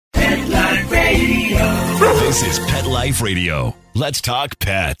This is Pet Life Radio. Let's talk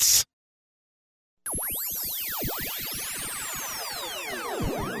pets.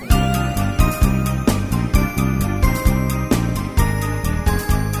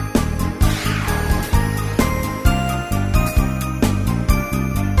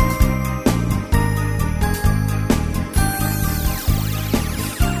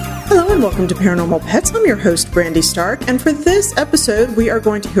 Hello and welcome to Paranormal Pets. I'm your host, Brandy Stark, and for this episode, we are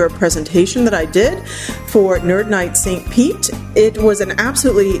going to hear a presentation that I did for Nerd Night St. Pete. It was an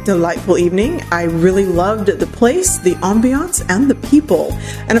absolutely delightful evening. I really loved the place, the ambiance, and the people.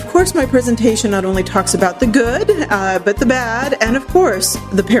 And of course, my presentation not only talks about the good, but the bad, and of course,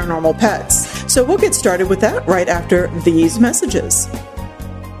 the paranormal pets. So we'll get started with that right after these messages.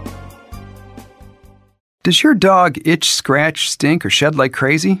 Does your dog itch, scratch, stink, or shed like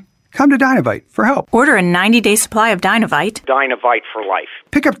crazy? Come to Dinovite for help. Order a 90-day supply of Dinovite. Dinovite for life.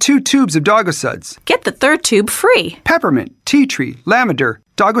 Pick up 2 tubes of Dogosuds. Get the 3rd tube free. Peppermint, tea tree, lavender,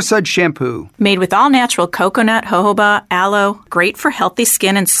 Dogosud shampoo. Made with all-natural coconut, jojoba, aloe. Great for healthy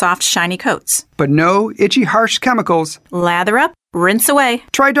skin and soft, shiny coats. But no itchy, harsh chemicals. Lather up, rinse away.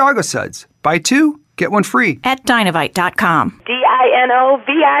 Try Dogosuds. Buy 2, get 1 free. At Dinovite.com.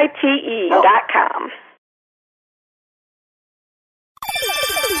 DINOVITE.com.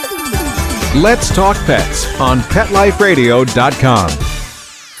 Let's Talk Pets on PetLifeRadio.com.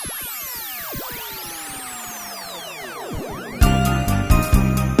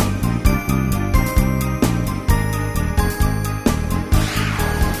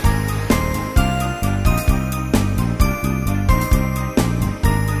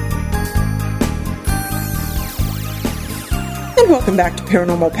 Welcome back to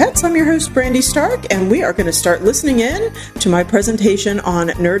Paranormal Pets. I'm your host, Brandy Stark, and we are going to start listening in to my presentation on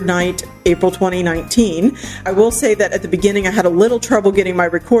Nerd Night, April 2019. I will say that at the beginning I had a little trouble getting my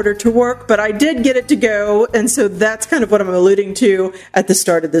recorder to work, but I did get it to go, and so that's kind of what I'm alluding to at the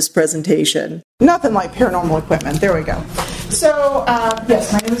start of this presentation. Nothing like paranormal equipment. There we go. So,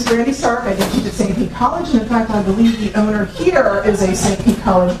 yes, my name is Brandy Stark. I did teach at St. Pete College, and in fact, I believe the owner here is a St. Pete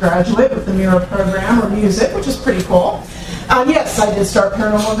College graduate with the Mira program or music, which is pretty cool. Yes, I did start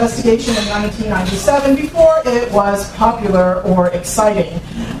paranormal investigation in 1997 before it was popular or exciting.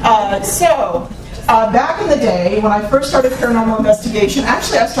 Back in the day, when I first started paranormal investigation,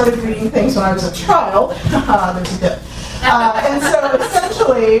 actually I started reading things when I was a child. There's a dip. And so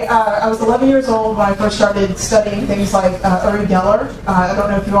essentially, I was 11 years old when I first started studying things like Uri Geller. I don't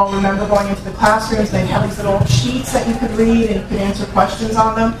know if you all remember going into the classrooms. They had these little sheets that you could read and you could answer questions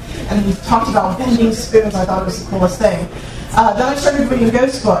on them. And he talked about bending spoons. I thought it was the coolest thing. Then I started reading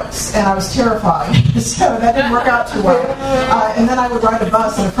ghost books, and I was terrified. So that didn't work out too well. And then I would ride a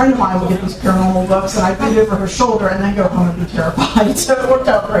bus, and a friend of mine would get these paranormal books, and I'd read over her shoulder and then go home and be terrified. So it worked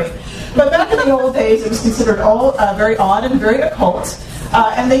out great. But back in the old days, it was considered all very odd and very occult,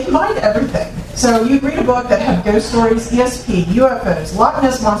 and they combined everything. So you'd read a book that had ghost stories, ESP, UFOs, Loch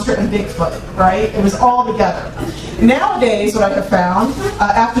Ness Monster, and Bigfoot, right? It was all together. Nowadays, what I have found,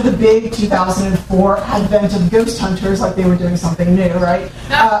 after the big 2004 advent of ghost hunters, like they were doing something new, right?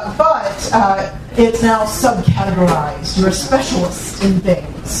 But it's now subcategorized. You're a specialist in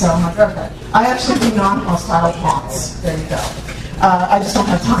things. So I'm like, okay. I actually do non-hostile haunts. There you go. I just don't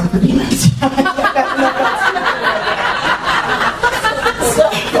have time for demons.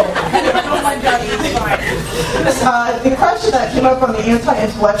 The question that came up on the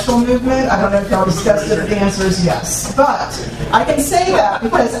anti-intellectual movement, I don't know if y'all discussed it, the answer is yes. But I can say that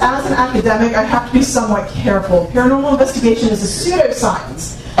because as an academic, I have to be somewhat careful. Paranormal investigation is a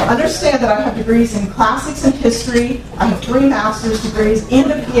pseudoscience. Understand that I have degrees in classics and history, I have 3 master's degrees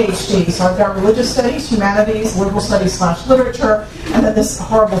and a PhD. So I've got religious studies, humanities, liberal studies / literature, and then this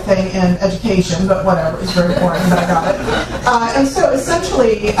horrible thing in education, but whatever, it's very boring, but I got it. And so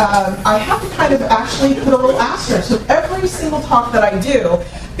essentially, I have to kind of actually put a little asterisk with every single talk that I do,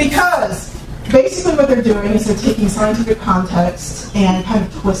 because basically what they're doing is they're taking scientific context and kind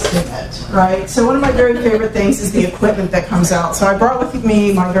of twisting it, right? So one of my very favorite things is the equipment that comes out. So I brought with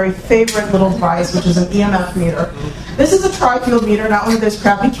me my very favorite little device, which is an EMF meter. This is a tri-field meter, not one of those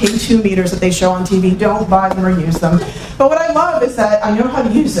crappy K2 meters that they show on TV. Don't buy them or use them. But what I love is that I know how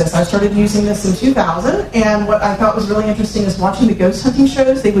to use this. I started using this in 2000, and what I thought was really interesting is watching the ghost hunting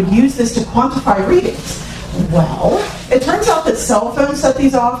shows, they would use this to quantify readings. Well, it turns out that cell phones set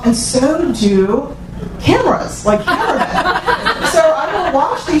these off, and so do cameras, like cameramen. So I will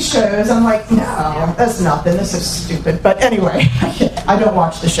watch these shows, I'm like, no, that's nothing, this is stupid. But anyway, I don't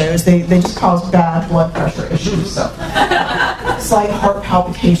watch the shows. They just cause bad blood pressure issues. So slight heart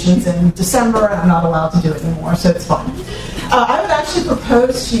palpitations in December, and I'm not allowed to do it anymore, so it's fine. I would actually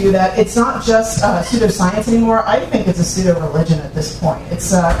propose to you that it's not just pseudoscience anymore. I think it's a pseudo-religion at this point.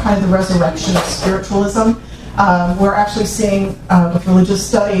 It's kind of the resurrection of spiritualism. We're actually seeing with religious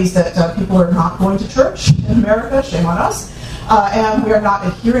studies that people are not going to church in America, shame on us, and we are not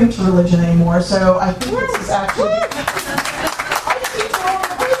adhering to religion anymore. So I think this is actually... I teach all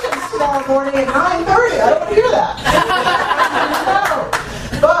religions tomorrow morning at 9:30. I don't want to hear that. No.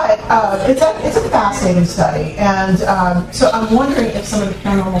 But it's a fascinating study, and so I'm wondering if some of the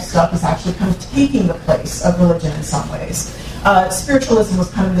paranormal stuff is actually kind of taking the place of religion in some ways. Spiritualism was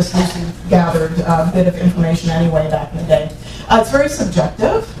kind of this loosely gathered bit of information anyway back in the day. It's very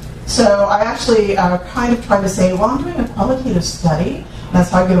subjective, so I actually kind of try to say, well, I'm doing a qualitative study, and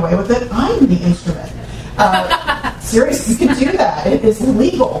that's how I get away with it. I'm the instrument. Seriously, you can do that. It is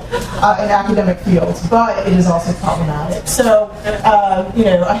legal in academic fields, but it is also problematic. So,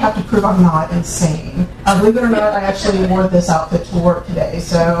 I have to prove I'm not insane. Believe it or not, I actually wore this outfit to work today,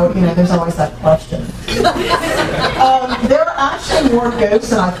 so, there's always that question. There are actually more ghosts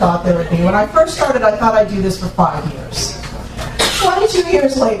than I thought there would be. When I first started, I thought I'd do this for 5 years. 22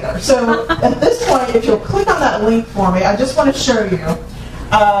 years later. So, at this point, if you'll click on that link for me, I just want to show you.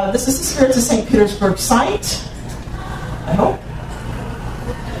 This is the Spirits of St. Petersburg site. I hope.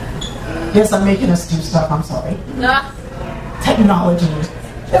 Yes, I'm making us do stuff. I'm sorry. Technology.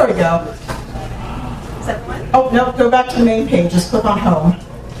 There we go. Is that one? Oh, no, go back to the main page. Just click on home.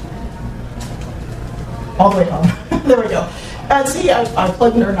 All the way home. There we go. And see, I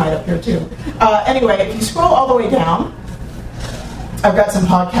plugged Nerd Night up here, too. Anyway, if you scroll all the way down, I've got some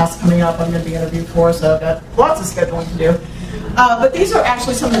podcasts coming up I'm going to be interviewed for, so I've got lots of scheduling to do. But these are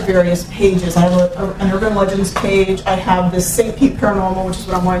actually some of the various pages. I have an Urban Legends page. I have this St. Pete Paranormal, which is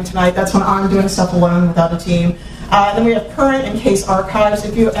what I'm wearing tonight. That's when I'm doing stuff alone without a team. Then we have current and case archives.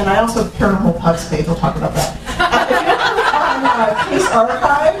 And I also have Paranormal Pugs page. We'll talk about that. If you click on case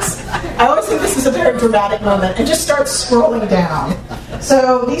archives, I always think this is a very dramatic moment, and just start scrolling down.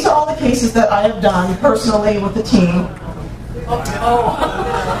 So these are all the cases that I have done personally with the team.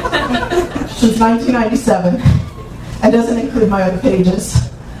 Since 1997. It doesn't include my other pages.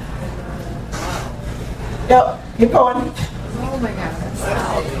 Yep, keep going. Oh my God.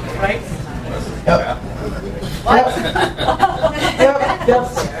 Right? Yep. What? Yep.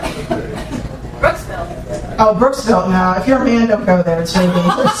 Brooksville. Oh, Brooksville. Now, if you're a man, don't go there. It's very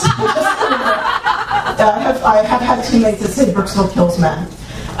dangerous. I have had teammates that say Brooksville kills men.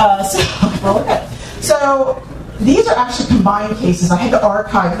 So these are actually combined cases. I had to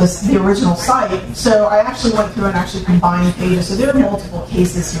archive the original site, so I actually went through and actually combined pages. So there are multiple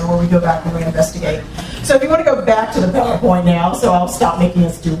cases here where we go back and reinvestigate. So if you want to go back to the PowerPoint now, so I'll stop making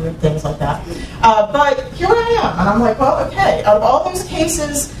us do weird things like that. But here I am, and I'm like, well, okay, out of all those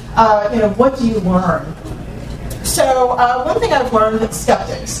cases, what do you learn? So one thing I've learned is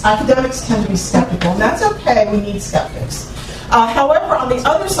skeptics. Academics tend to be skeptical, and that's okay. We need skeptics. However, on the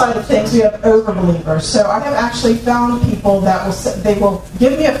other side of things, we have overbelievers. So I have actually found people that will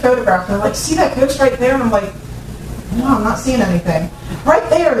give me a photograph, and they're like, see that ghost right there? And I'm like, no, I'm not seeing anything. Right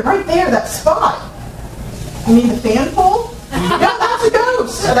there, that spot. You mean the fan pole? Yeah, that's a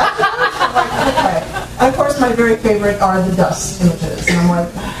ghost. Yeah, that's a ghost. I'm like, okay. And of course, my very favorite are the dust images. And I'm like,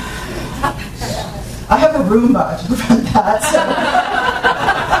 I have a Roomba to prevent that.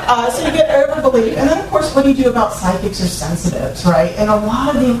 So you get overbelief. And then, of course, what do you do about psychics or sensitives, right? And a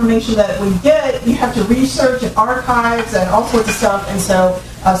lot of the information that we get, you have to research and archives and all sorts of stuff. And so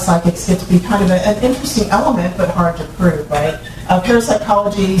psychics get to be kind of an interesting element, but hard to prove, right?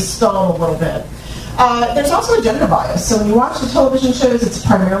 Parapsychology stalled a little bit. There's also a gender bias. So when you watch the television shows, it's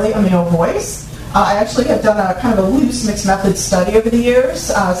primarily a male voice. I actually have done a kind of a loose mixed method study over the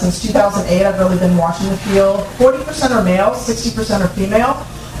years. Since 2008, I've really been watching the field. 40% are male, 60% are female.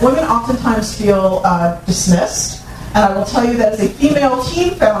 Women oftentimes feel dismissed. And I will tell you that as a female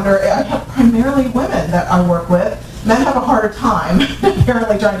team founder, I have primarily women that I work with. Men have a harder time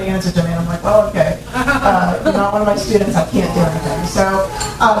apparently trying to answer to me. And I'm like, well, okay. You're not one of my students. I can't do anything. So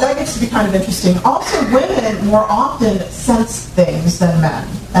that gets to be kind of interesting. Also, women more often sense things than men.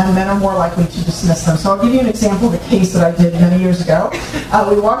 And men are more likely to dismiss them. So I'll give you an example of a case that I did many years ago.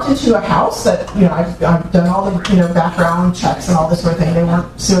 We walked into a house that, I've done all the, background checks and all this sort of thing. They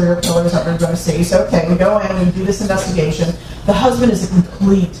weren't serial killers that we were going to see. So, okay, we go in, we do this investigation. The husband is a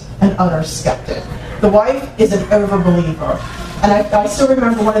complete and utter skeptic. The wife is an overbeliever. And I still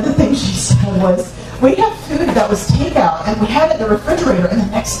remember one of the things she said was, we had food that was takeout, and we had it in the refrigerator, and the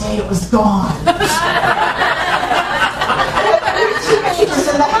next day it was gone. Teenagers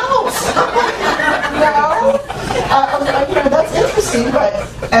in the house. That's interesting, but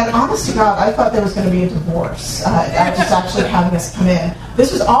And honest to God, I thought there was going to be a divorce. I was actually having us come in.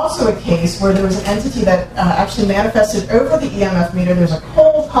 This was also a case where there was an entity that actually manifested over the EMF meter. There's a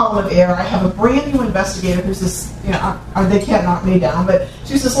cold column of air. I have a brand new investigator who's this, they can't knock me down, but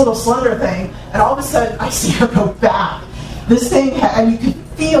she's this little slender thing, and all of a sudden I see her go back. This thing, and you could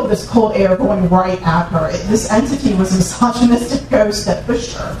feel this cold air going right at her. This entity was a misogynistic ghost that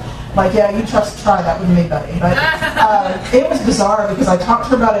pushed her. Like, yeah, you try that with me, buddy. But it was bizarre because I talked to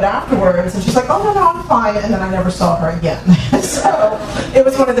her about it afterwards, and she's like, oh, no, I'm fine, and then I never saw her again. So it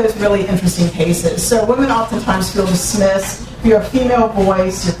was one of those really interesting cases. So women oftentimes feel dismissed. If you're a female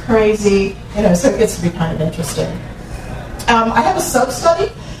voice, you're crazy, so it gets to be kind of interesting. I have a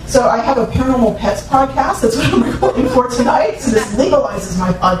sub-study. So I have a Paranormal Pets podcast. That's what I'm recording for tonight. So this legalizes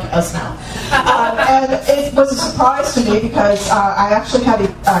my podcast now. And it was a surprise to me because I actually have a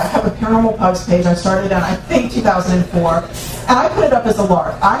Paranormal Pugs page. I started in, I think, 2004. And I put it up as a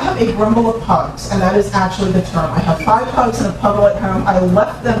lark. I have a grumble of pugs, and that is actually the term. I have 5 pugs and a puggle at home. I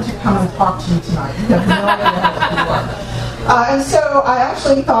left them to come and talk to you tonight. You have no idea what you are. And so I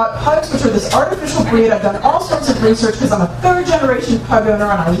actually thought pugs, which are this artificial breed, I've done all sorts of research because I'm a 3rd-generation pug owner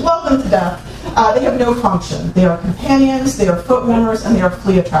and I love them to death. They have no function. They are companions, they are foot warmers, and they are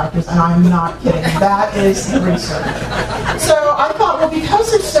flea attractors, and I'm not kidding. That is the research. So I thought, well,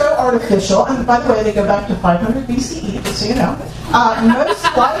 because they're so artificial, and by the way, they go back to 500 BCE, just so you know, most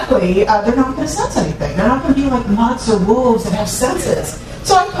likely they're not going to sense anything. They're not going to be like mutts or wolves that have senses.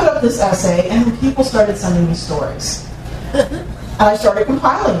 So I put up this essay, and then people started sending me stories. And I started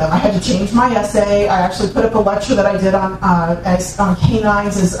compiling them. I had to change my essay. I actually put up a lecture that I did on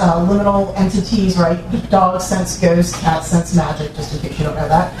canines as liminal entities, right? Dogs sense ghosts, cats sense magic, just in case you don't know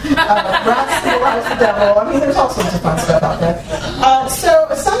that. Rats symbolize the devil. I mean, there's all sorts of fun stuff out there. So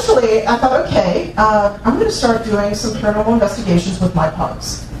essentially, I thought, okay, I'm going to start doing some paranormal investigations with my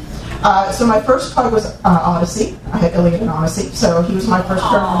pugs. So my first pug was Odyssey. I had Iliad and Odyssey, so he was my first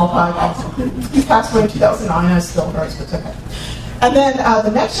paranormal pug. He passed away in 2009, and it still hurts, but it's okay. And then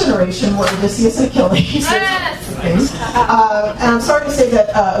the next generation were Odysseus and Achilles. Yes! And I'm sorry to say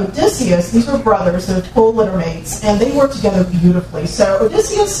that Odysseus, these were brothers, they're full litter mates, and they worked together beautifully. So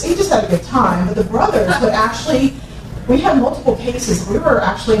Odysseus, he just had a good time, but the brothers would actually... We had multiple cases. We were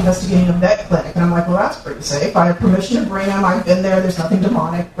actually investigating a vet clinic, and I'm like, well, that's pretty safe. I have permission to bring them. I've been there. There's nothing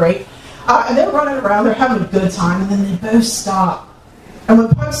demonic. Great. And they're running around. They're having a good time, and then they both stop. And when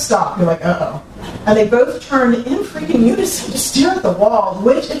pugs stop, you're like, uh-oh. And they both turn in freaking unison to stare at the wall,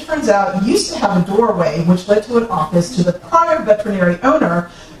 which, it turns out, used to have a doorway, which led to an office to the prior veterinary owner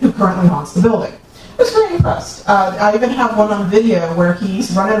who currently haunts the building. I was very impressed. I even have one on video where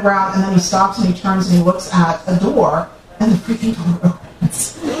he's running around and then he stops and he turns and he looks at a door and the freaking door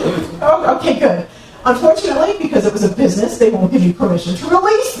opens. Oh, okay, good. Unfortunately, because it was a business, they won't give you permission to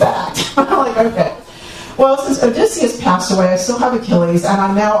release that. I'm like, okay. Well, since Odysseus passed away, I still have Achilles, and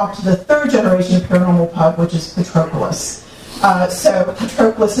I'm now up to the 3rd generation of paranormal pug, which is Patroclus. So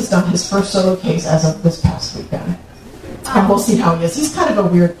Patroclus has done his first solo case as of this past weekend. And we'll see how he is. He's kind of a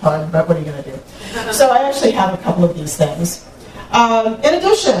weird pug, but what are you going to do? So I actually have a couple of these things. In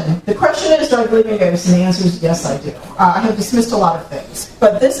addition, the question is, do I believe in ghosts? And the answer is yes, I do. I have dismissed a lot of things.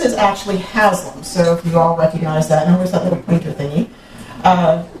 But this is actually Haslam, so if you all recognize that. And where's that little pointer thingy?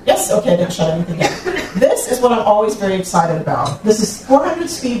 Yes, okay, I didn't shut anything down. This is what I'm always very excited about. This is 400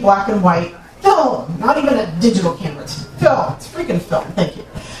 speed black and white film, not even a digital camera. It's film. It's freaking film. Thank you.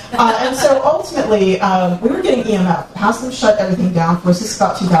 And so ultimately, we were getting EMF. Haslam shut everything down for us. This is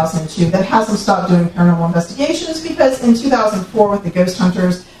about 2002. Then Haslam stopped doing paranormal investigations because in 2004 with the ghost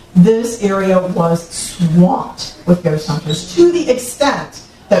hunters, this area was swamped with ghost hunters to the extent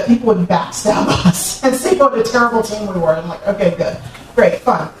that people would backstab us and say what a terrible team we were. And I'm like, okay, good. Great,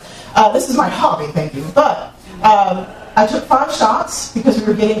 fun. This is my hobby, thank you. But I took 5 shots because we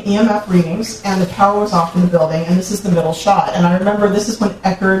were getting EMF readings and the power was off in the building, and this is the middle shot. And I remember this is when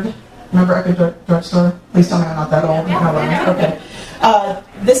Eckerd, remember Eckerd Drugstore? Please tell me I'm not that old. Okay.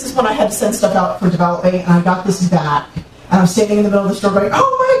 This is when I had to send stuff out for developing, and I got this back. And I'm standing in the middle of the store going,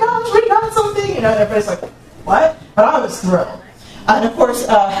 oh my gosh, we got something! And everybody's like, what? But I was thrilled. And of course,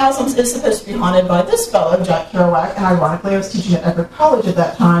 Haslam's is supposed to be haunted by this fellow, Jack Kerouac, and ironically I was teaching at Eckerd College at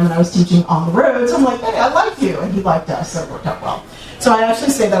that time, and I was teaching on the road, so I'm like, hey, I like you, and he liked us, so it worked out well. So I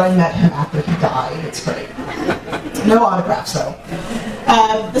actually say that I met him after he died. It's great. No autographs, though.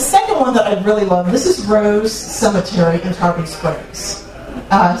 The second one that I really love, this is Rose Cemetery in Tarpon Springs.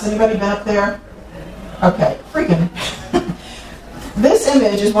 Has anybody been up there? Okay, freaking. This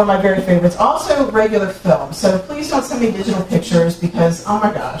image is one of my very favorites, also regular film. So please don't send me digital pictures because, oh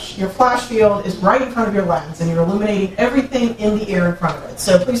my gosh, your flash field is right in front of your lens and you're illuminating everything in the air in front of it.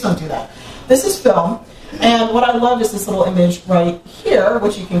 So please don't do that. This is film, and what I love is this little image right here,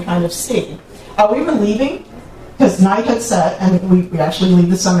 which you can kind of see. We were leaving because night had set, and we actually leave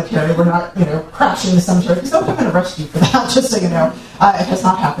the cemetery. We're not, crashing the cemetery because they'll come and arrest you for that, just so you know. It has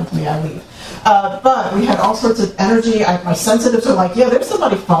not happened to me. I leave. But we had all sorts of energy. My sensitives are like, yeah, there's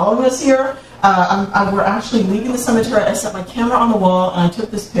somebody following us here. We're actually leaving the cemetery. I set my camera on the wall, and I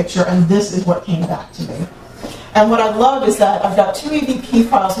took this picture, and this is what came back to me. And what I love is that I've got 2 EVP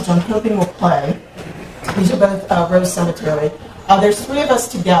files, which I'm hoping will play. These are both Rose Cemetery. There's 3 of us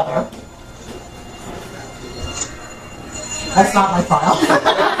together. That's not my file.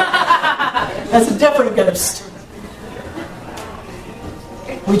 That's a different ghost.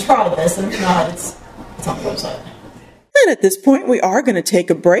 We tried this, and if not, it's on the website. And at this point, we are going to take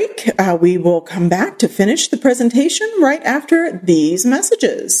a break. We will come back to finish the presentation right after these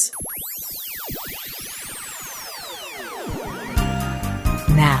messages.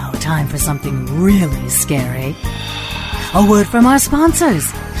 Now, time for something really scary. A word from our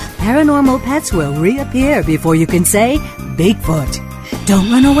sponsors. Paranormal pets will reappear before you can say Bigfoot.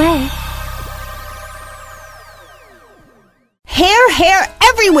 Don't run away. Hair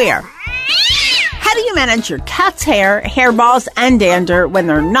everywhere! How do you manage your cat's hair, hairballs, and dander when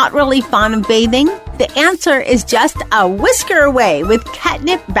they're not really fond of bathing? The answer is just a whisker away with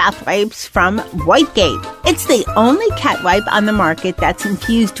catnip bath wipes from Whitegate. It's the only cat wipe on the market that's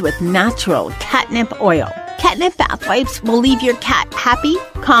infused with natural catnip oil. Catnip bath wipes will leave your cat happy,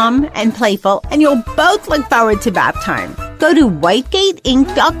 calm, and playful, and you'll both look forward to bath time. Go to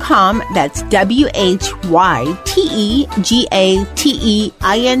whitegateinc.com, that's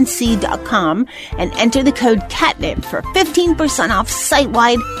WHYTEGATEINC.com, and enter the code CATNIP for 15% off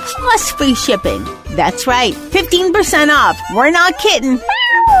site-wide plus free shipping. That's right, 15% off. We're not kidding.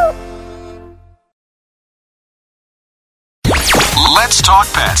 Let's talk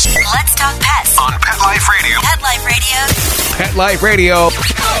pets. Let's talk pets On Pet Life Radio. Pet Life Radio.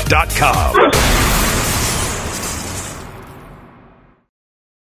 PetLifeRadio.com.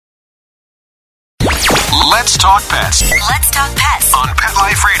 Let's talk pets. Let's talk pets On Pet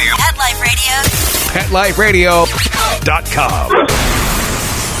Life Radio. Pet Life Radio.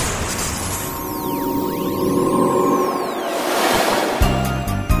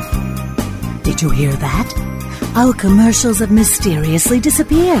 PetLifeRadio.com. Did you hear that? Our commercials have mysteriously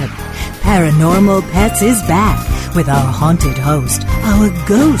disappeared. Paranormal Pets is back with our haunted host, our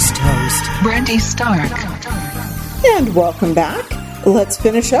ghost host, Brandy Stark. And welcome back. Let's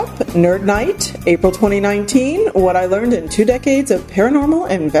finish up Nerd Night, April 2019, what I learned in 2 decades of paranormal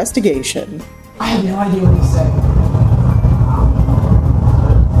investigation. I have no idea what he's saying.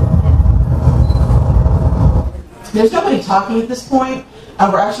 There's nobody talking at this point.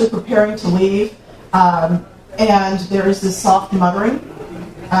 We're actually preparing to leave. And there is this soft muttering.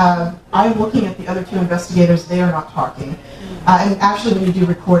 I'm looking at the other 2 investigators. They are not talking. And actually, when you do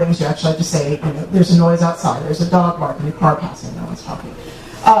recordings, you actually have to say, there's a noise outside. There's a dog barking, a car passing. No one's talking.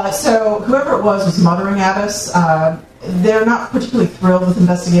 So whoever it was muttering at us. They're not particularly thrilled with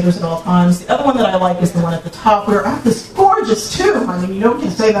investigators at all times. The other one that I like is the one at the top. We're at this gorgeous tomb. I mean, you don't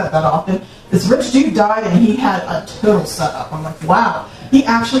can say that often. This rich dude died, and he had a total setup. I'm like, wow. He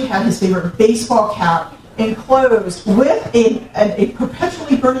actually had his favorite baseball cap enclosed with a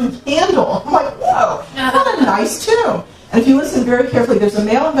perpetually burning candle. I'm like, whoa, what a nice tomb. And if you listen very carefully, there's a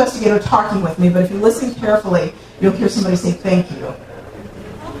male investigator talking with me, but if you listen carefully, you'll hear somebody say thank you.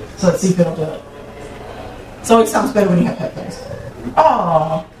 So let's see if it'll do it. It always sounds better when you have headphones.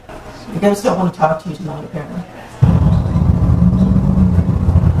 Oh, the ghosts don't want to talk to you tonight, apparently.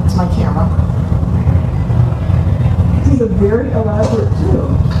 It's my camera. This is a very elaborate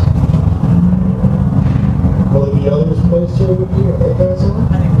tomb. Will there be others placed here with you? Are they passing? I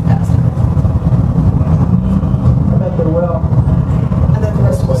think we're passing. I bet there will. And then the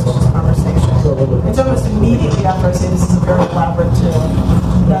rest of us will just conversation. It's almost immediately after I say this is a very elaborate tomb.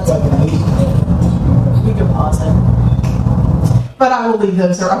 That's okay. You can pause it. But I will leave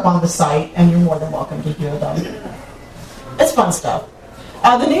those. They're up on the site, and you're more than welcome to hear them. It's fun stuff.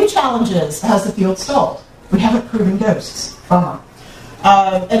 The new challenge is, has the field stalled? We haven't proven ghosts. Bummer.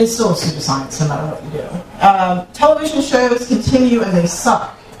 And it's still a pseudoscience, no matter what you do. Television shows continue, and they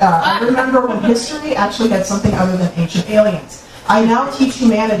suck. I remember when history actually had something other than ancient aliens. I now teach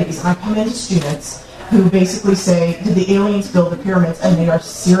humanities, and I come into students who basically say, did the aliens build the pyramids? And they are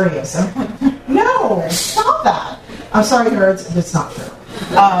serious. And I'm like, no, stop that. I'm sorry, nerds, it's not true.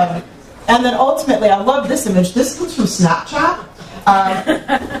 And then ultimately, I love this image. This comes from Snapchat.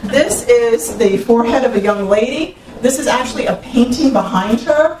 This is the forehead of a young lady. This is actually a painting behind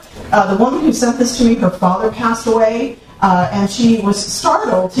her. The woman who sent this to me, her father passed away, and she was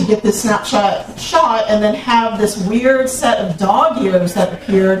startled to get this snapshot shot and then have this weird set of dog ears that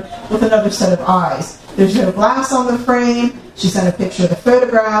appeared with another set of eyes. There's no glass on the frame. She sent a picture of the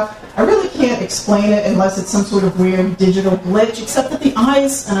photograph. I really can't explain it unless it's some sort of weird digital glitch, except that the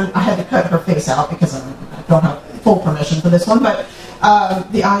eyes, and I had to cut her face out because I don't have full permission for this one, but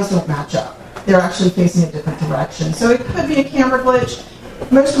the eyes don't match up. They're actually facing a different direction. So it could be a camera glitch.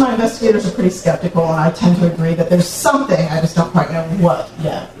 Most of my investigators are pretty skeptical, and I tend to agree that there's something, I just don't quite know what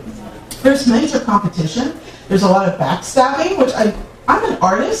yet. There's major competition. There's a lot of backstabbing, which I'm an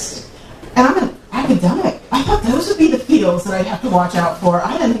artist, and I'm an academic. I thought those would be the fields that I'd have to watch out for.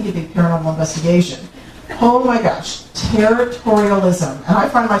 I didn't think it'd be paranormal investigation. Oh my gosh, territorialism. And I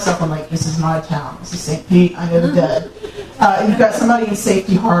find myself, I'm like, this is my town. This is St. Pete, I know the dead. You've got somebody in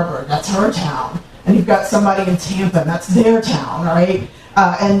Safety Harbor, that's her town. And you've got somebody in Tampa, that's their town, right?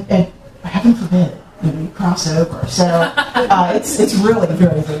 And heaven forbid, you cross over. So it's really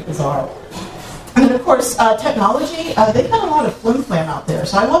very, very bizarre. And then, of course, technology, they've got a lot of flim-flam out there.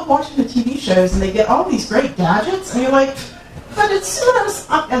 So I love watching the TV shows, and they get all these great gadgets, and you're like, but it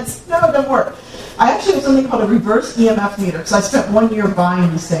doesn't work. I actually have something called a reverse EMF meter, because I spent 1 year buying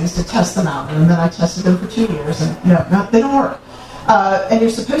these things to test them out, and then I tested them for 2 years, and no, they don't work. And you're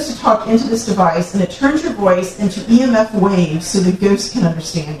supposed to talk into this device, and it turns your voice into EMF waves so the ghost can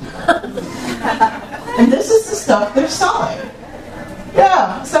understand you. And this is the stuff they're selling.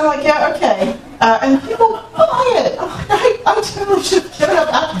 Yeah, so I'm like, yeah, okay. And people buy it. I totally should have given up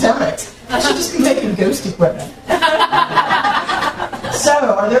academics. I should just be making ghost equipment. So,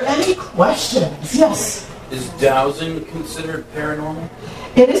 are there any questions? Yes? Is dowsing considered paranormal?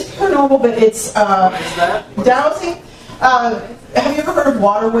 It is paranormal, but it's... what is that? Dowsing... have you ever heard of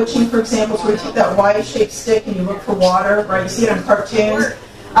water witching, for example? So we take that Y-shaped stick and you look for water, right? You see it on cartoons.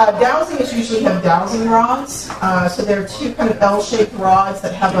 Dowsing is usually have dowsing rods. So there are two kind of L-shaped rods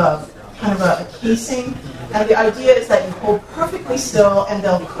that have a kind of a casing. And the idea is that you hold perfectly still and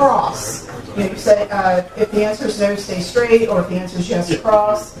they'll cross. You say, if the answer is no, stay straight, or if the answer is yes,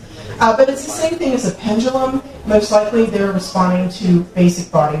 cross. But it's the same thing as a pendulum. Most likely they're responding to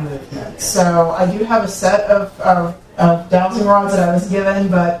basic body movements. So I do have a set of dowsing rods that I was given,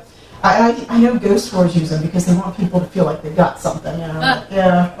 but I know ghost tours use them because they want people to feel like they got something. You know?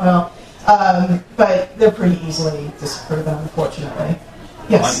 Yeah, well, but they're pretty easily disproven, unfortunately.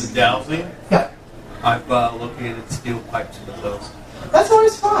 Yes? On the dowsing? Yeah. I've located steel pipes in the post. That's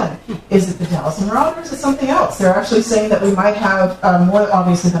always fun. Is it the dowsing rod or is it something else? They're actually saying that we might have more,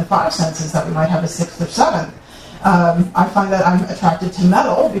 obviously, than 5 senses, that we might have a 6th or 7th. I find that I'm attracted to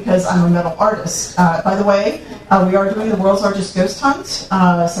metal because I'm a metal artist. By the way, we are doing the world's largest ghost hunt,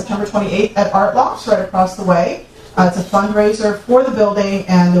 September 28th at Art Lofts, right across the way. It's a fundraiser for the building,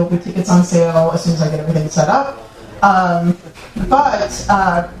 and there will be tickets on sale as soon as I get everything set up.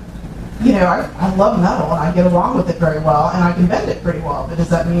 You know, I love metal, and I get along with it very well, and I can bend it pretty well. But does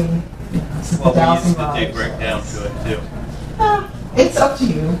that mean it's the dowsing rod? We used to dig right down to it, too. It's up to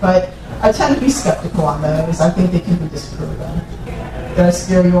you, but I tend to be skeptical on those. I think they can be disproven. Did I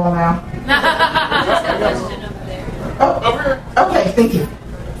scare you all now? Oh, okay, thank you.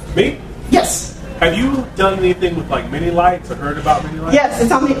 Me? Yes. Have you done anything with like mini lights or heard about mini lights? Yes,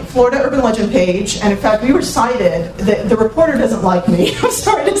 it's on the Florida Urban Legend page, and in fact, we were cited. The reporter doesn't like me. I'm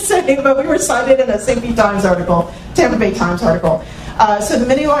sorry to say, but we were cited in a St. Pete Times article, Tampa Bay Times article. So the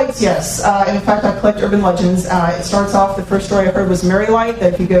mini lights, yes. And in fact, I collect urban legends. It starts off, the first story I heard was Mary Light,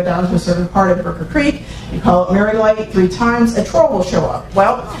 that if you go down to a certain part of Burker Creek, you call it Mary Light 3 times, a troll will show up.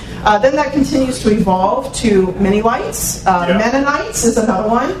 Well, then that continues to evolve to mini lights. Mennonites is another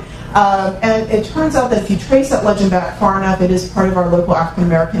one. And it turns out that if you trace that legend back far enough, it is part of our local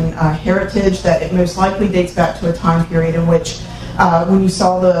African-American heritage, that it most likely dates back to a time period in which when you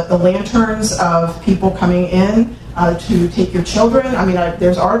saw the lanterns of people coming in to take your children. I mean,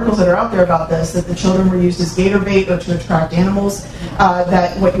 there's articles that are out there about this, that the children were used as gator bait or to attract animals,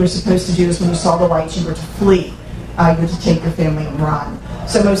 that what you were supposed to do is when you saw the lights, you were to flee. You were to take your family and run.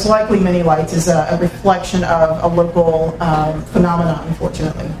 So most likely mini lights is a reflection of a local phenomenon,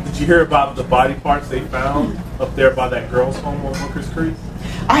 unfortunately. Did you hear about the body parts they found up there by that girl's home on Booker's Creek?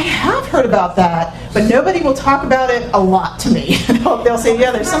 I have heard about that, but nobody will talk about it a lot to me. They'll say,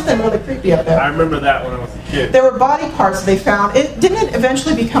 yeah, there's something really creepy up there. I remember that when I was a kid. There were body parts they found. Didn't it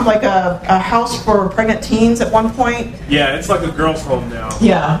eventually become like a house for pregnant teens at one point? Yeah, it's like a girl's home now.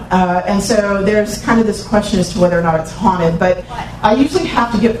 Yeah, and so there's kind of this question as to whether or not it's haunted, but I usually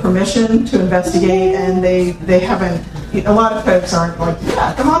have to get permission to investigate, and they haven't a lot of folks aren't like,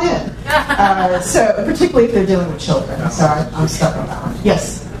 yeah, come on in. So particularly if they're dealing with children. So I'm stuck on that one.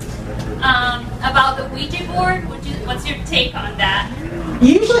 Yes? About the Ouija board, what's your take on that?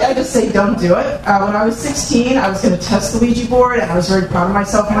 Usually I just say don't do it. When I was 16, I was going to test the Ouija board, and I was very proud of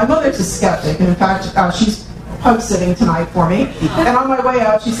myself. My mother's a skeptic, and in fact, she's house-sitting tonight for me. And on my way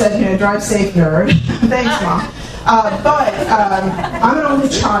out, she said, drive safe, nerd. Thanks, Mom. But I'm an only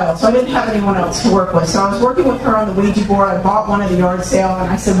child, so I didn't have anyone else to work with. So I was working with her on the Ouija board. I bought one at the yard sale, and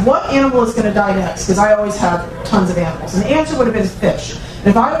I said, what animal is going to die next? Because I always have tons of animals. And the answer would have been fish. And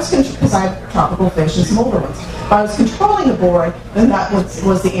if I was, because I have tropical fish and some older ones, if I was controlling the board, then that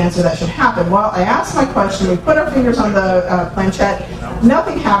was the answer that should happen. Well, I asked my question, we put our fingers on the planchette,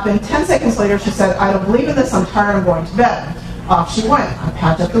 nothing happened. 10 seconds later, she said, I don't believe in this, I'm tired, I'm going to bed. Off she went. I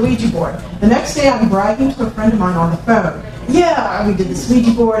packed up the Ouija board. The next day, I'm bragging to a friend of mine on the phone. Yeah, we did this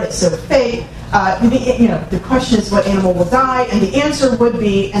Ouija board, it's so fake. The question is what animal will die, and the answer would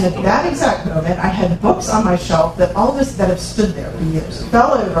be, and at that exact moment, I had books on my shelf that all this that have stood there for years,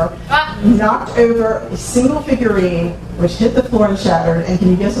 fell over, knocked over a single figurine, which hit the floor and shattered, and can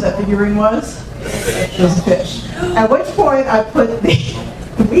you guess what that figurine was? It was a fish. At which point, I put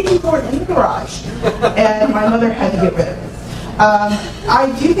the Ouija board in the garage, and my mother had to get rid of it.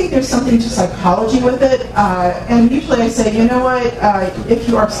 I do think there's something to psychology with it, and usually I say, you know what, if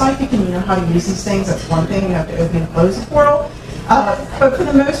you are psychic and you know how to use these things, that's one thing, you have to open and close a portal, but for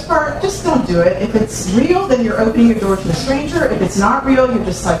the most part, just don't do it. If it's real, then you're opening your door to a stranger. If it's not real, you're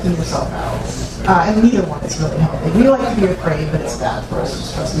just psyching yourself out, and neither one is really healthy. We like to be afraid, but it's bad for us,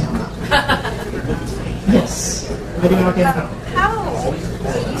 just trust me on that. Yes? How,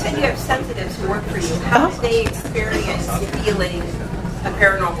 you said you have sensitives who work for you. How did they experience feeling a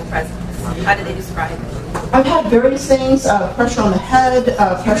paranormal presence? How did they describe it? I've had various things, pressure on the head,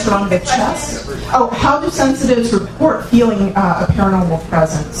 pressure on the chest. Oh, how do sensitives report feeling a paranormal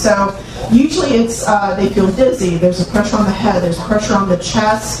presence? So usually it's they feel dizzy, there's a pressure on the head, there's pressure on the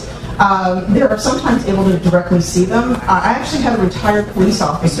chest. They're sometimes able to directly see them. I actually had a retired police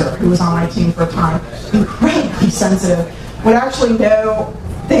officer who was on my team for a time, incredibly sensitive, would actually know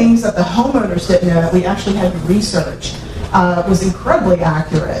things that the homeowners didn't know that we actually had to research. Was incredibly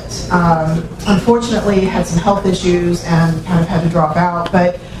accurate. Unfortunately, had some health issues and kind of had to drop out.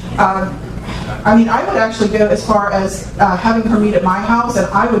 But I would actually go as far as having her meet at my house, and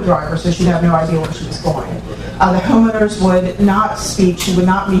I would drive her so she'd have no idea where she was going. The homeowners would not speak. She would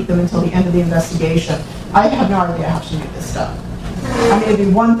not meet them until the end of the investigation. I have no idea how she knew this stuff. It'd be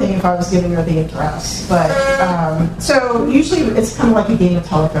one thing if I was giving her the address, but so usually it's kind of like a game of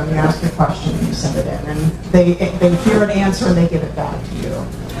telephone. You ask a question and you send it in, and they hear an answer and they give it back to you.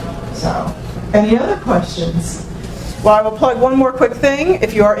 So, any other questions? Well, I will plug one more quick thing.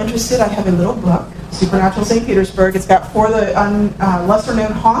 If you are interested, I have a little book, Supernatural St. Petersburg. It's got 4 of the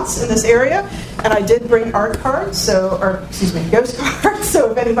lesser-known haunts in this area, and I did bring art cards, ghost cards.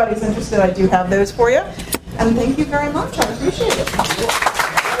 So if anybody's interested, I do have those for you. And thank you very much. I appreciate it.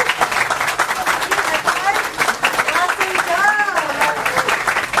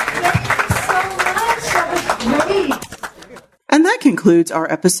 And that concludes our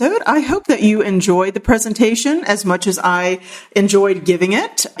episode. I hope that you enjoyed the presentation as much as I enjoyed giving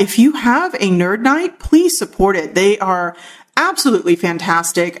it. If you have a nerd night, please support it. They are absolutely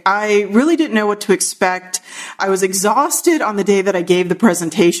fantastic. I really didn't know what to expect. I was exhausted on the day that I gave the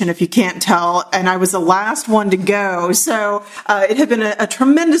presentation, if you can't tell, and I was the last one to go. So it had been a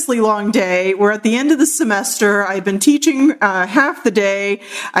tremendously long day. We're at the end of the semester. I had been teaching half the day.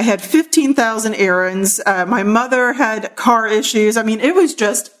 I had 15,000 errands. My mother had car issues. It was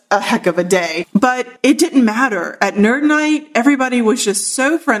just a heck of a day, but it didn't matter. At Nerd Night, everybody was just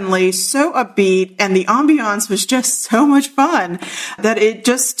so friendly, so upbeat, and the ambiance was just so much fun that it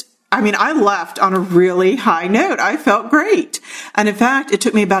just, I left on a really high note. I felt great. And in fact, it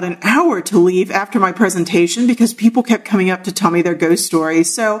took me about an hour to leave after my presentation because people kept coming up to tell me their ghost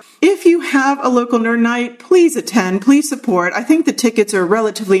stories. So if you have a local nerd night, please attend, please support. I think the tickets are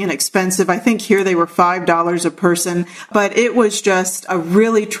relatively inexpensive. I think here they were $5 a person, but it was just a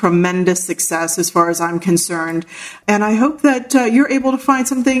really tremendous success as far as I'm concerned. And I hope that you're able to find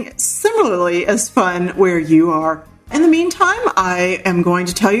something similarly as fun where you are. In the meantime, I am going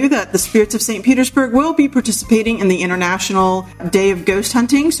to tell you that the Spirits of St. Petersburg will be participating in the International Day of Ghost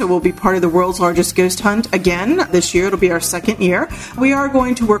Hunting, so we'll be part of the world's largest ghost hunt again this year. It'll be our second year. We are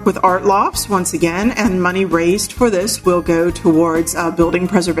going to work with Art Lofts once again, and money raised for this will go towards building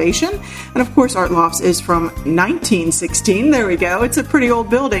preservation. And of course, Art Lofts is from 1916. There we go. It's a pretty old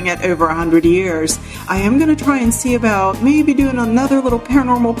building at over 100 years. I am going to try and see about maybe doing another little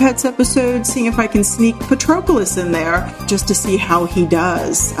Paranormal Pets episode, seeing if I can sneak Patroclus in there. there just to see how he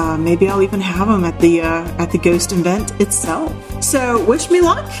does. Maybe I'll even have him at the ghost event itself. So wish me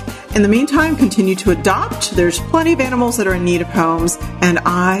luck. In the meantime, continue to adopt. There's plenty of animals that are in need of homes, and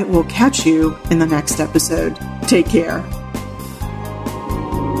I will catch you in the next episode. Take care.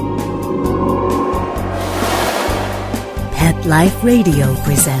 Pet Life Radio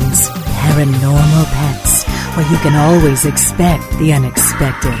presents Paranormal Pets, where you can always expect the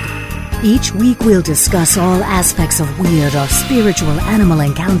unexpected. Each week we'll discuss all aspects of weird or spiritual animal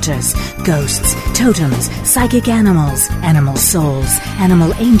encounters, ghosts, totems, psychic animals, animal souls,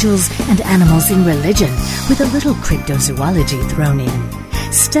 animal angels, and animals in religion, with a little cryptozoology thrown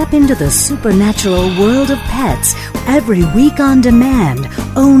in. Step into the supernatural world of pets every week on demand,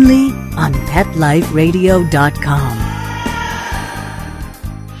 only on PetLifeRadio.com.